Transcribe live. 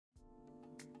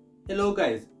Hello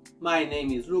guys, my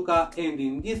name is Luca and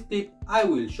in this clip I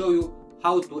will show you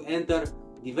how to enter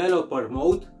developer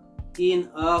mode in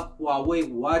a Huawei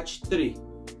Watch 3.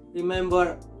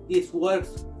 Remember, this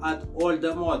works at all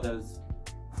the models.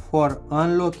 For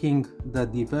unlocking the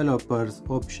developers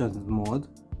options mode,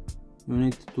 you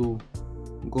need to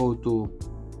go to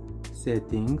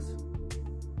settings,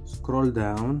 scroll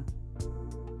down.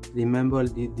 Remember,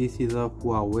 this is a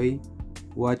Huawei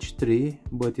Watch 3,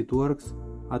 but it works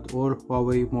at all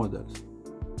Huawei models.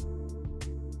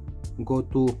 Go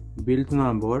to build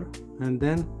number and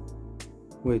then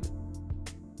wait,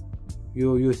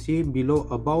 you see below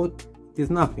about it is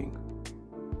nothing.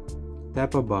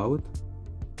 Tap about,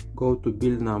 go to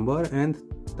build number and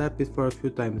tap it for a few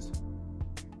times.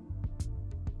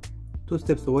 2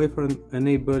 steps away from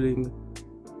enabling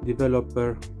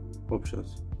developer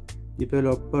options.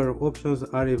 Developer options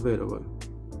are available.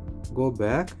 Go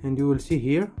back and you will see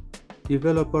here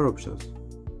developer options.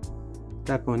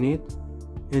 Tap on it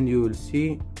and you will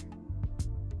see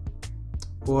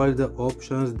all the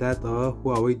options that a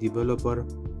Huawei developer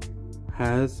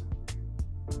has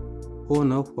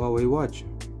on a Huawei watch.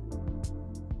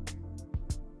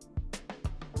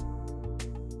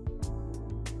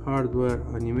 Hardware,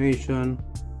 animation,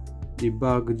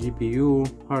 debug GPU,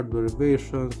 hardware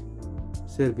versions,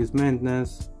 service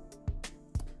maintenance.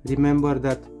 Remember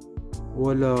that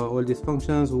all these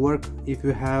functions work if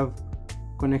you have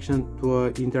connection to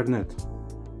internet.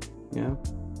 Yeah.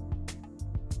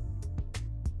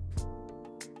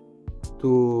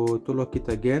 To lock it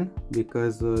again,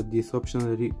 because this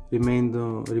option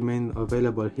remain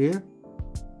available here,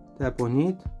 tap on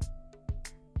it,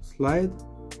 slide,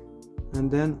 and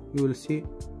then you will see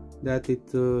that it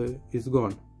is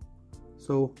gone.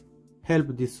 So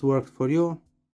hope this works for you.